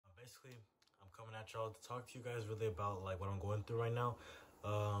basically, I'm coming at y'all to talk to you guys really about like what I'm going through right now.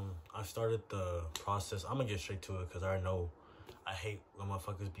 I started the process. I'm gonna get straight to it because I already know I hate when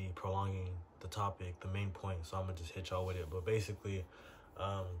motherfuckers be prolonging the topic, the main point. So I'm gonna just hit y'all with it. But basically,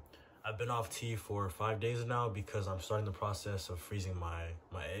 I've been off tea for 5 days now because I'm starting the process of freezing my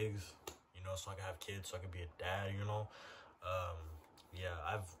eggs. You know, so I can have kids, so I can be a dad. You know,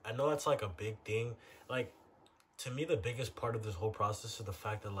 yeah, I know that's like a big thing. Like, to me, the biggest part of this whole process is the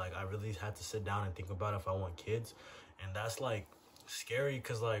fact that like I really had to sit down and think about if I want kids, and that's like scary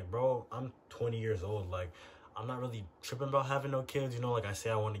because like, bro, I'm 20 years old. Like, I'm not really tripping about having no kids. You know, like I say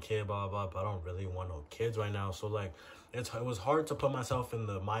I want a kid, blah blah blah, but I don't really want no kids right now. So like, it was hard to put myself in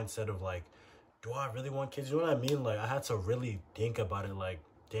the mindset of like, do I really want kids? You know what I mean? Like, I had to really think about it. Like,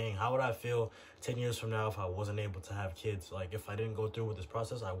 dang, how would I feel 10 years from now if I wasn't able to have kids? Like, if I didn't go through with this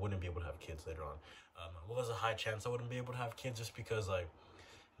process, I wouldn't be able to have kids later on. Well, there's a high chance I wouldn't be able to have kids just because, like,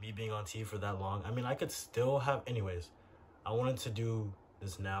 me being on T for that long. I mean, I could still have, anyways. I wanted to do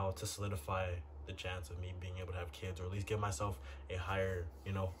this now to solidify the chance of me being able to have kids, or at least give myself a higher,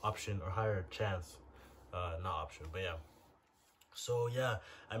 you know, option or higher chance. Not option, but yeah. So yeah,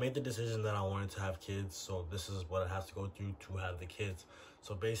 I made the decision that I wanted to have kids. So this is what I have to go through to have the kids.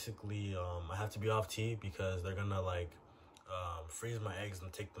 So basically, I have to be off tea because they're gonna like freeze my eggs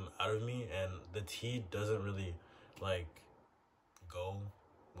and take them out of me, and the tea doesn't really like go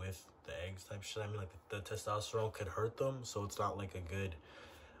with the eggs type shit. I mean, like the testosterone could hurt them, so it's not like a good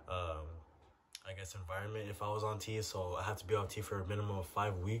I guess environment if I was on tea. So I have to be on tea for a minimum of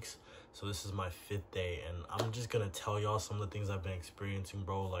 5 weeks. So this is my 5th day, and I'm just gonna tell y'all some of the things I've been experiencing,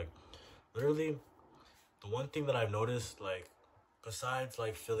 bro. Like, literally, the one thing that I've noticed, like, besides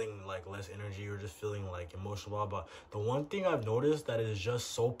like feeling like less energy or just feeling like emotional, blah blah, the one thing I've noticed that is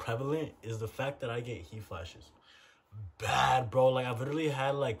just so prevalent is the fact that I get heat flashes. Bad, bro. Like, I've literally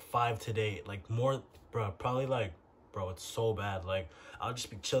had like 5 today, like more, bro, probably like, bro, it's so bad. Like, I'll just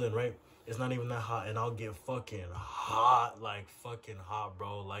be chilling, right? It's not even that hot, and I'll get fucking hot, like fucking hot,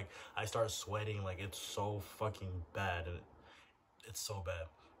 bro. Like, I start sweating. Like, it's so fucking bad, and it's so bad.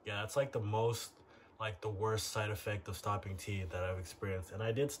 Yeah, that's like the most, like the worst side effect of stopping tea that I've experienced. And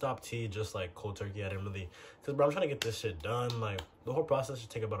I did stop tea just like cold turkey. I didn't really, because bro, I'm trying to get this shit done. Like, the whole process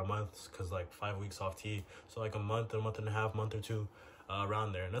should take about a month because like 5 weeks off tea. So like a month and a half, month or two,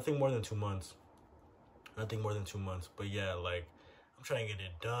 around there. Nothing more than 2 months. Nothing more than 2 months. But yeah, like, I'm trying to get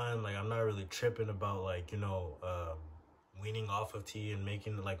it done. Like, I'm not really tripping about like, you know, weaning off of tea and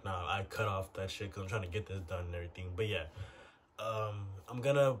making it like, nah, I cut off that shit because I'm trying to get this done and everything. But yeah, I'm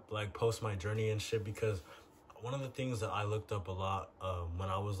gonna like post my journey and shit because one of the things that I looked up a lot when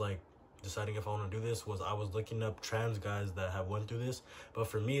I was like deciding if I want to do this was I was looking up trans guys that have went through this. But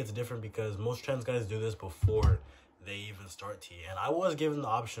for me, it's different because most trans guys do this before they even start tea, and I was given the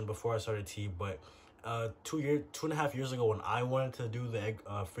option before I started tea. But 2.5 years ago, when I wanted to do the egg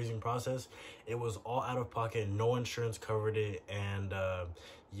freezing process, it was all out of pocket. No insurance covered it, and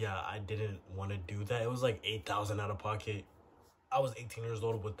yeah, I didn't want to do that. It was like 8,000 out of pocket. I was 18 years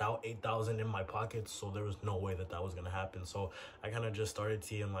old without 8,000 in my pocket, so there was no way that that was gonna happen. So I kind of just started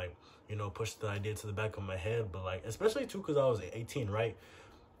tea and like, you know, pushed the idea to the back of my head. But like, especially too, because I was 18, right?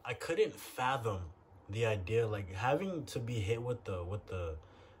 I couldn't fathom the idea, like having to be hit with the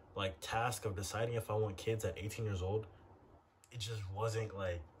like task of deciding if I want kids at 18 years old. It just wasn't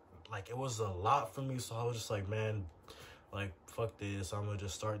like it was a lot for me. So I was just like, man, like, fuck this, I'm gonna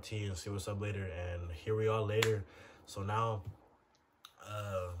just start tea and see what's up later. And here we are later. So now,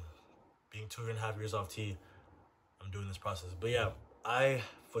 being 2.5 years off tea, I'm doing this process. But yeah, I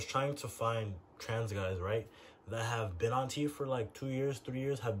was trying to find trans guys, right, that have been on tea for like 2 years, 3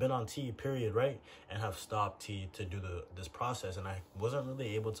 years, have been on tea, period, right, and have stopped tea to do this process. And I wasn't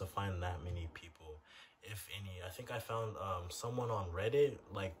really able to find that many people, if any. I think I found someone on Reddit,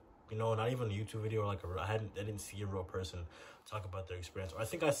 like, you know, not even a YouTube video, or like I didn't see a real person talk about their experience. Or I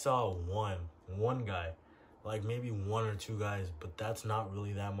think I saw one guy, like maybe 1 or 2 guys, but that's not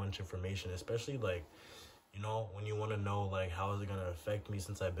really that much information, especially like, you know, when you want to know like how is it gonna affect me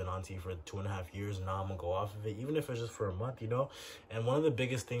since I've been on tea for 2.5 years, and now I'm gonna go off of it, even if it's just for a month, you know. And one of the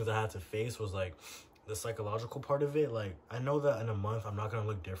biggest things I had to face was like the psychological part of it. Like, I know that in a month I'm not gonna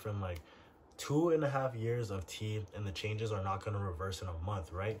look different. Like, 2.5 years of tea and the changes are not gonna reverse in a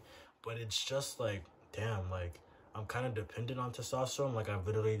month, right? But it's just like, damn, like, I'm kind of dependent on testosterone. Like, I've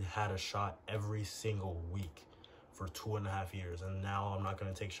literally had a shot every single week for 2.5 years, and now I'm not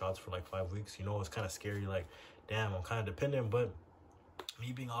gonna take shots for like 5 weeks. You know, it's kind of scary. Like, damn, I'm kind of dependent. But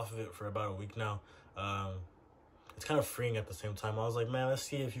me being off of it for about a week now, it's kind of freeing at the same time. I was like, man, let's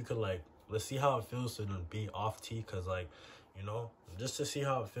see how it feels to be off tea, because like, you know, just to see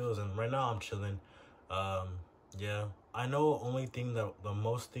how it feels. And right now I'm chilling. Yeah, I know the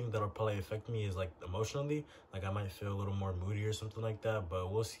most thing that'll probably affect me is like emotionally. Like I might feel a little more moody or something like that,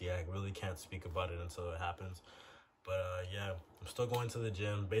 but we'll see. I really can't speak about it until it happens. But yeah, I'm still going to the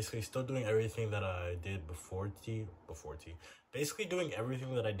gym. Basically, still doing everything that I did before tea. Basically, doing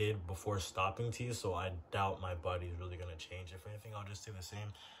everything that I did before stopping tea. So I doubt my body is really gonna change. If anything, I'll just do the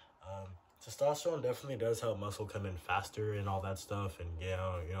same. Um, Testosterone definitely does help muscle come in faster and all that stuff. And yeah,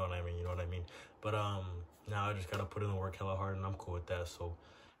 you know what I mean. You know what I mean. But now I just gotta put in the work hella hard, and I'm cool with that. So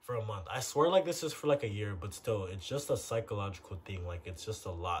for a month, I swear like this is for like a year, but still, it's just a psychological thing. Like it's just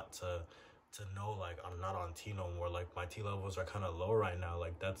a lot to know, like, I'm not on T no more. Like, my T levels are kind of low right now.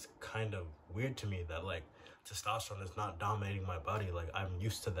 Like, that's kind of weird to me that, like, testosterone is not dominating my body. Like, I'm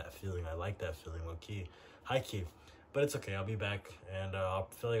used to that feeling. I like that feeling, low-key, high-key. But it's okay. I'll be back, and I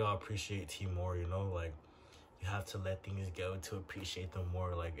feel like I'll appreciate T more, you know? Like, you have to let things go to appreciate them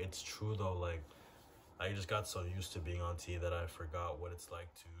more. Like, it's true, though. Like, I just got so used to being on T that I forgot what it's like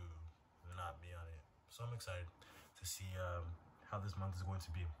to not be on it. So I'm excited to see how this month is going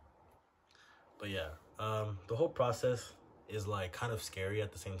to be. But yeah, the whole process is like kind of scary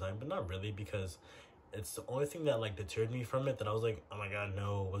at the same time, but not really, because it's the only thing that like deterred me from it, that I was like, oh my god,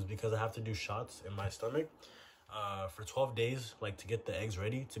 no, was because I have to do shots in my stomach for 12 days, like to get the eggs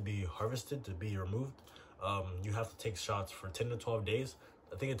ready to be harvested, to be removed. You have to take shots for 10 to 12 days.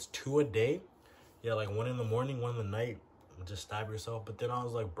 I think it's 2 a day. Yeah, like 1 in the morning, 1 in the night. Just stab yourself. But then I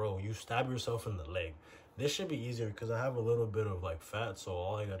was like, bro, you stab yourself in the leg. This should be easier because I have a little bit of like fat, so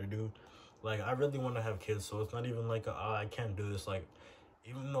all I gotta do, like, I really want to have kids, so it's not even like I can't do this. Like,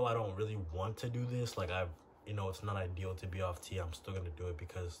 even though I don't really want to do this, like, you know, it's not ideal to be off T, I'm still gonna do it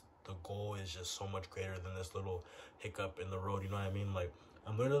because the goal is just so much greater than this little hiccup in the road. You know what I mean? Like,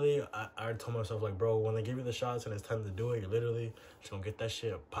 I'm literally, I told myself, like, bro, when they give you the shots and it's time to do it, you're literally just gonna get that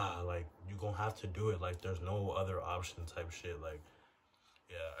shit, like, you're gonna have to do it. Like, there's no other option type shit. Like,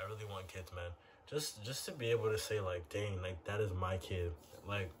 yeah, I really want kids, man. Just to be able to say, like, dang, like, that is my kid.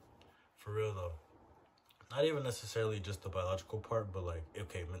 Like, for real, though. Not even necessarily just the biological part, but, like,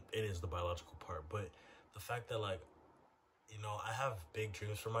 okay, it is the biological part. But the fact that, like, you know, I have big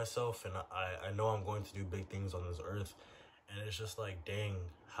dreams for myself, and I know I'm going to do big things on this earth. And it's just like, dang,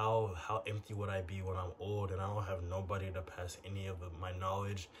 how empty would I be when I'm old and I don't have nobody to pass any of my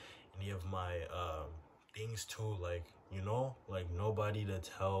knowledge, any of my things to, like, you know, like, nobody to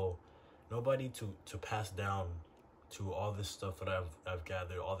tell, nobody to pass down to all this stuff that I've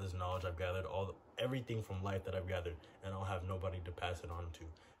gathered, all this knowledge I've gathered, everything from life that I've gathered, and I don't have nobody to pass it on to,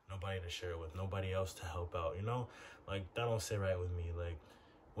 nobody to share it with, nobody else to help out, you know? Like, that don't sit right with me. Like,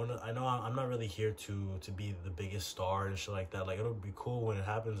 when I know I'm not really here to be the biggest star and shit like that. Like, it'll be cool when it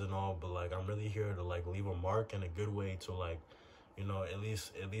happens and all, but, like, I'm really here to, like, leave a mark in a good way to, like, you know, at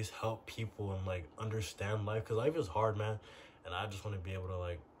least help people and, like, understand life, because life is hard, man, and I just want to be able to,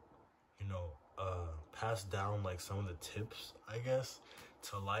 like, you know, pass down, like, some of the tips, I guess,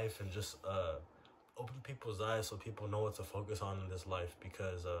 to life, and just open people's eyes so people know what to focus on in this life,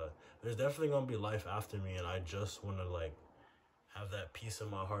 because there's definitely gonna be life after me, and I just want to, like, have that peace in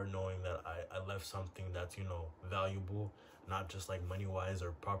my heart knowing that I left something that's, you know, valuable, not just, like, money-wise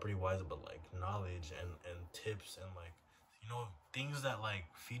or property-wise, but, like, knowledge and tips and, like, you know, things that, like,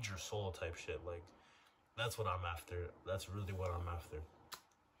 feed your soul type shit. Like, that's what I'm after. That's really what I'm after.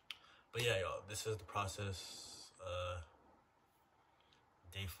 But yeah, y'all, this is the process.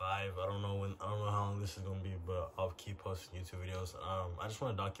 Day 5. I don't know how long this is gonna be, but I'll keep posting YouTube videos. I just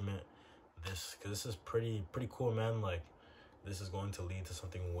want to document this because this is pretty cool, man. Like, this is going to lead to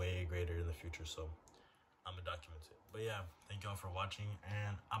something way greater in the future, so I'm gonna document it. But yeah, thank y'all for watching,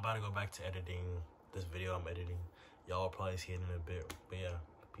 and I'm about to go back to editing this video I'm editing. Y'all will probably see it in a bit, but yeah,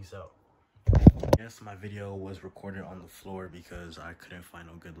 peace out. Yes, my video was recorded on the floor because I couldn't find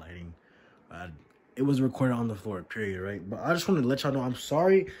no good lighting. It was recorded on the floor, period, right? But I just wanted to let y'all know I'm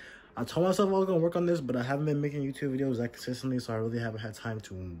sorry. I told myself I was gonna work on this, but I haven't been making YouTube videos that consistently, so I really haven't had time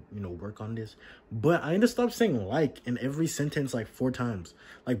to, you know, work on this. But I need to stop saying like in every sentence like 4 times.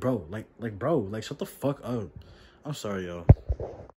 Like, bro, like bro, like, shut the fuck up. I'm sorry, yo.